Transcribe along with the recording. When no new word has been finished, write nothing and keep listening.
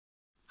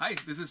Hi,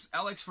 this is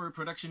Alex for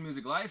Production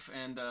Music Live,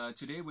 and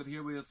today we're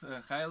here with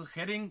Gael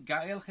Hedding.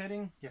 Gael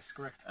Hedding? Yes,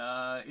 correct.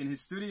 In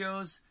his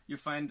studios. You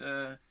find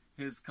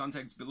his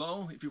contacts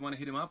below if you want to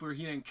hit him up. We're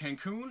here in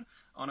Cancun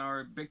on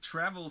our big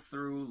travel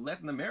through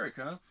Latin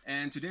America,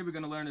 and today we're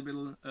going to learn a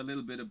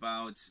little bit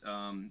about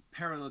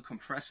parallel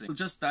compressing. We'll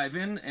just dive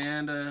in,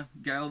 and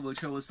Gael will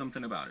show us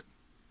something about it.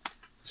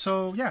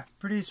 So yeah,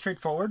 pretty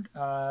straightforward.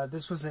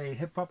 This was a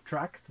hip-hop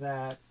track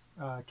that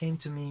came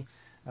to me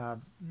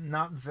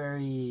not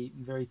very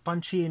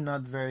punchy,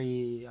 not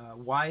very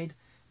wide,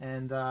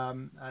 and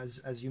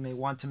as you may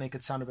want to make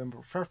it sound a bit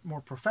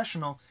more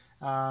professional,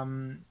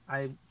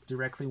 I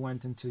directly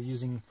went into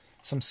using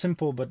some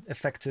simple but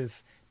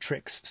effective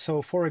tricks.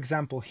 So for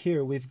example,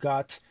 here we've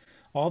got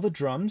all the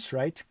drums,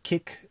 right?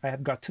 Kick, I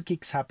have got two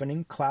kicks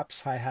happening,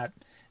 claps, hi-hat,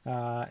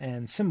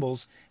 and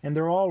cymbals, and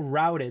they're all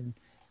routed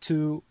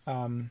to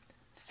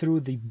through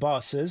the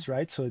buses,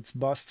 right? So it's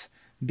bus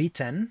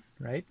B10,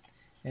 right?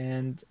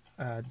 And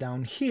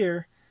down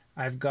here,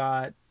 I've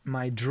got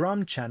my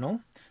drum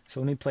channel. So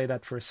let me play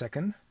that for a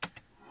second.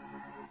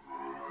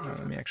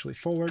 Let me actually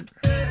forward.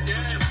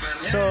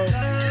 So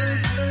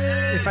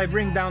if I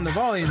bring down the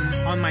volume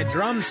on my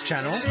drums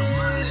channel,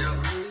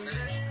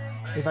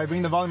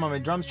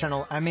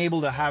 I'm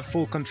able to have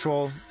full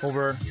control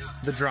over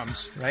the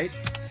drums, right?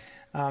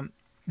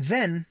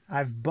 Then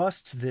I've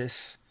bussed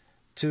this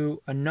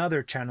to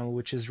another channel,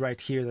 which is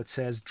right here, that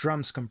says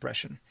drums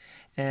compression.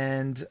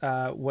 And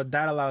what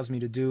that allows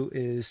me to do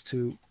is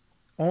to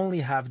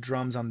only have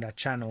drums on that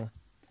channel.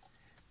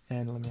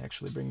 And let me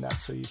actually bring that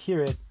so you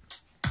hear it.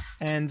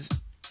 And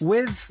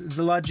with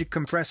the Logic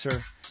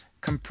compressor,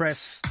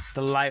 compress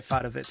the life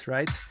out of it,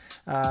 right?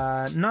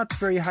 Not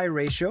very high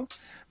ratio,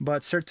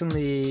 but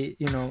certainly,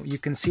 you know, you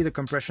can see the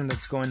compression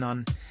that's going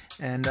on.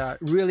 And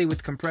really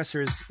with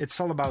compressors, it's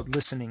all about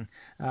listening.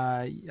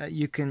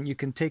 You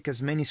can take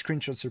as many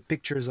screenshots or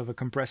pictures of a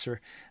compressor,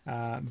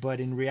 but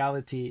in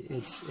reality,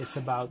 it's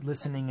about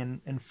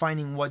listening and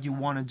finding what you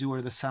want to do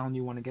or the sound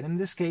you want to get. In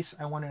this case,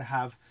 I wanted to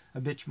have a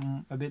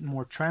bit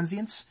more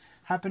transients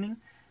happening.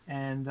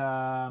 And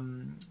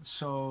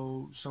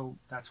so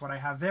that's what I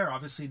have there.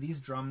 Obviously,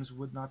 these drums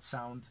would not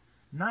sound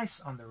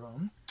nice on their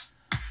own,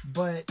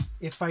 but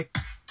if I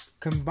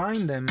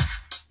combine them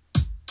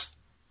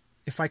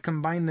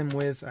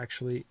with,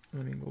 actually,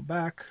 let me go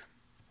back.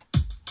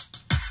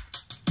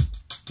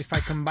 If I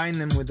combine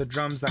them with the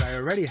drums that I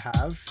already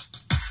have,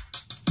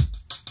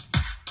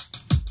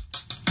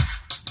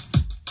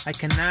 I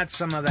can add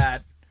some of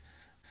that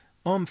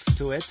oomph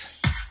to it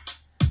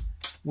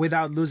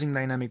without losing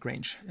dynamic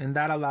range, and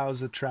that allows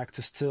the track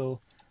to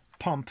still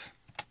pump.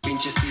 Now,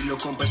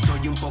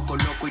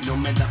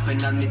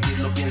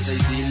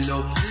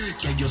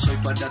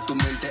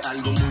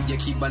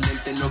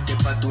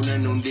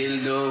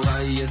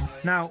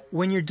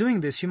 when you're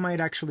doing this, you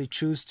might actually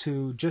choose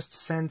to just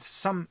send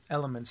some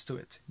elements to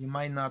it. You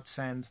might not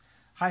send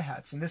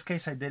hi-hats. In this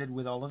case, I did it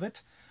with all of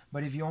it,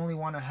 but if you only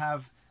want to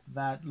have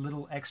that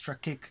little extra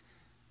kick,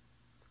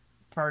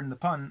 pardon the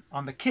pun,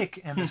 on the kick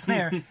and the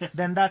snare,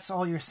 then that's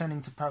all you're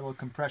sending to parallel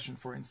compression,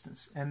 for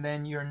instance. And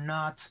then you're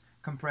not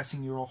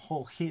compressing your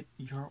whole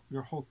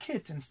whole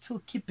kit and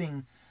still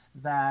keeping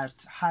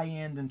that high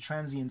end and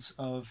transients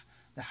of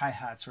the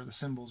hi-hats or the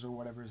cymbals or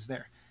whatever is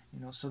there. You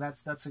know, so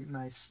that's a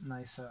nice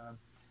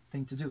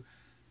thing to do.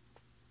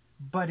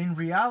 But in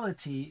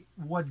reality,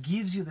 what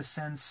gives you the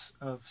sense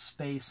of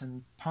space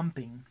and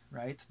pumping,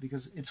 right?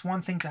 Because it's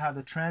one thing to have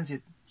the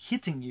transient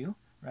hitting you,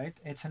 right?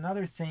 It's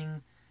another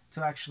thing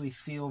to actually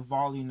feel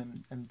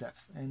volume and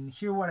depth. And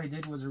here what I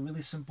did was a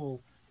really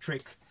simple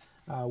trick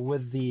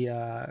with the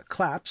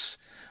claps,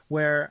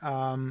 where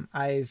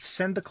I've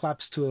sent the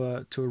claps to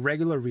a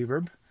regular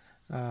reverb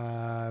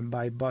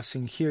by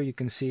bussing here. You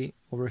can see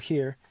over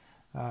here,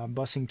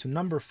 bussing to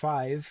number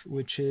 5,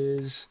 which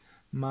is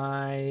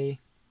my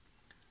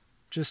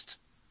just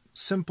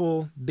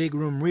simple big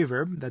room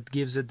reverb that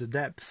gives it the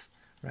depth,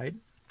 right?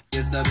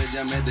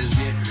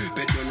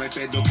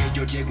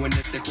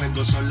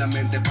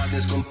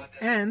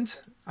 And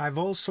I've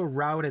also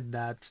routed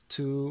that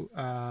to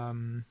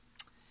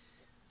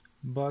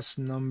bus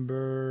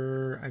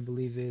number, I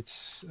believe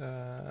it's,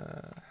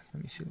 let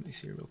me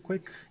see real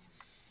quick,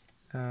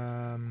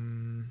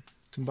 to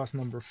bus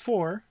number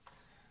 4,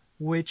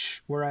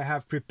 where I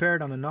have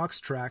prepared on an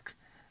aux track,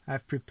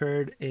 I've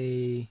prepared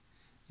a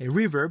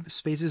reverb,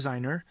 Space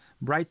Designer,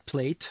 bright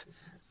plate,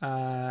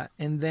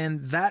 and then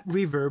that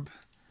reverb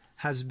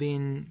has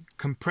been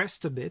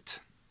compressed a bit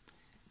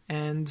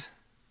and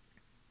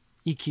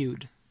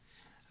EQ'd.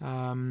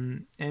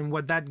 And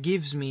what that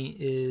gives me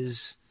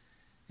is,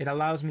 it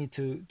allows me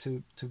to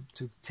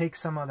take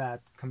some of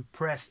that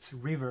compressed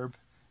reverb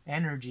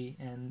energy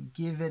and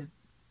give it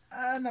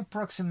an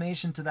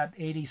approximation to that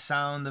 80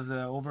 sound of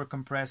the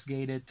overcompressed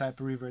gated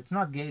type of reverb. It's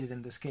not gated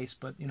in this case,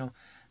 but you know,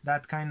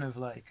 that kind of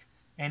like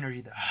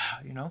energy,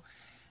 you know.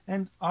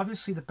 And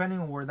obviously, depending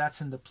on where that's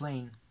in the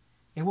plane,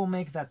 it will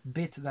make that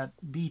beat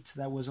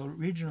that was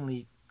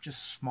originally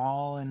just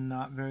small and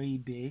not very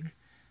big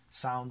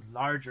sound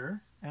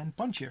larger and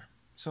punchier.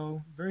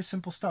 So very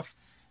simple stuff.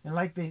 And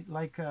like we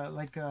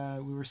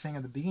were saying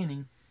at the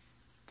beginning,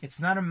 it's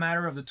not a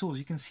matter of the tools.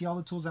 You can see all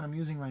the tools that I'm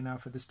using right now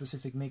for this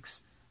specific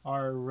mix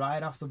are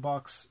right off the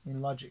box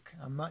in Logic.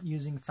 I'm not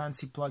using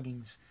fancy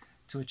plugins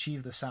to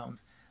achieve the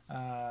sound.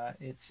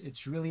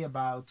 It's really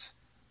about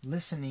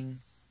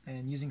listening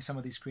and using some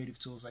of these creative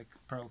tools like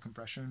parallel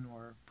compression,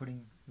 or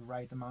putting the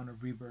right amount of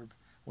reverb,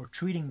 or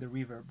treating the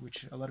reverb,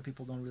 which a lot of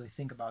people don't really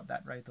think about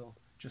that, right? They'll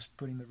just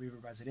putting the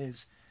reverb as it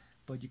is,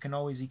 but you can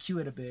always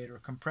EQ it a bit or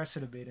compress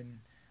it a bit and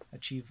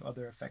achieve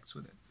other effects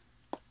with it.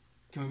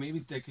 Can we maybe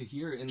take it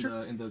here in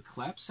the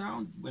clap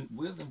sound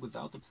with and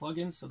without the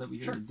plugins, so that we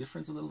hear the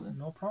difference a little bit?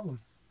 No problem.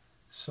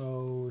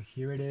 So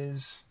here it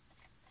is.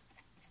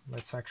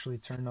 Let's actually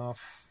turn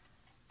off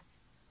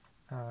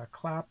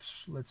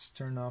claps. Let's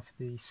turn off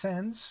the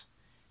sends,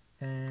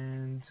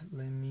 and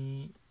let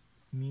me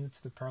mute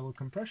the parallel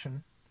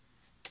compression,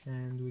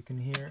 and we can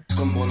hear.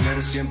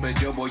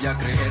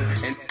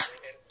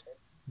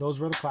 Those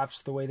were the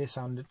claps, the way they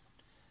sounded.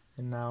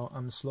 And now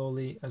I'm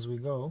slowly, as we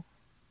go,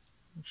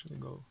 actually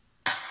go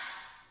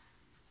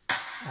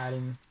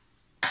adding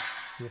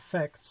the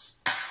effects.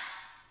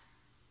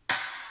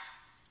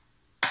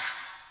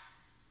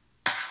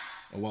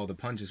 Oh wow, the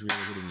punch is really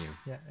hitting you.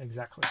 Yeah,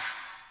 exactly.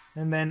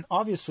 And then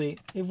obviously,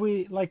 if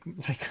we like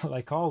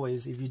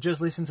always, if you just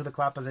listen to the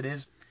clap as it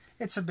is,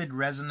 it's a bit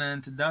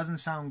resonant, it doesn't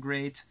sound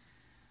great,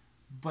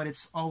 but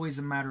it's always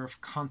a matter of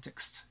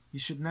context. You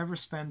should never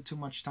spend too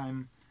much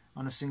time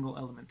on a single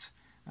element.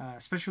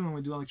 Especially when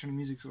we do electronic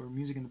music or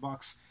music in the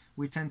box,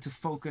 we tend to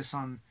focus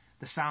on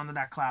the sound of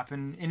that clap.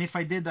 And if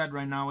I did that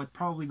right now, I'd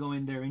probably go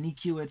in there and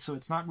EQ it so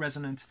it's not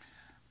resonant.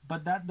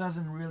 But that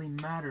doesn't really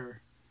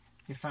matter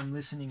if I'm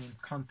listening in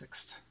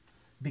context,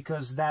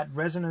 because that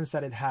resonance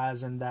that it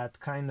has and that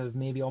kind of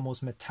maybe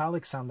almost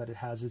metallic sound that it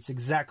has, it's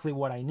exactly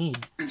what I need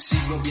to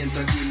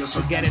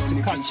get it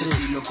to cut through.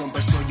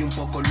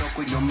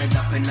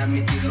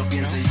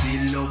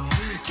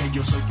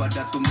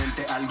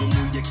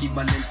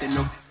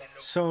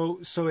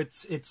 So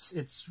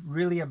it's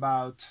really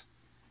about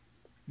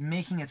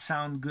making it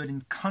sound good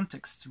in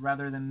context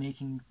rather than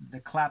making the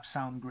clap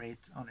sound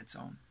great on its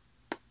own.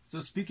 So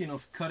speaking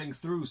of cutting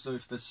through, so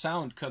if the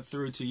sound cut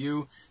through to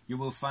you, you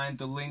will find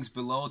the links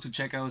below to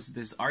check out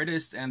this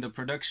artist and the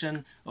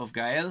production of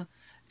Gael.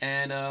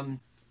 And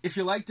if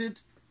you liked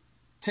it,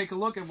 take a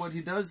look at what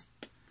he does.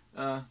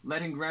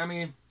 Latin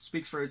Grammy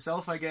speaks for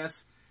itself, I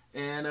guess.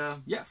 And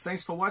yeah,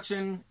 thanks for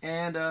watching,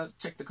 and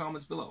check the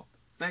comments below.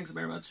 Thanks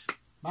very much.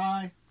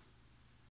 Bye.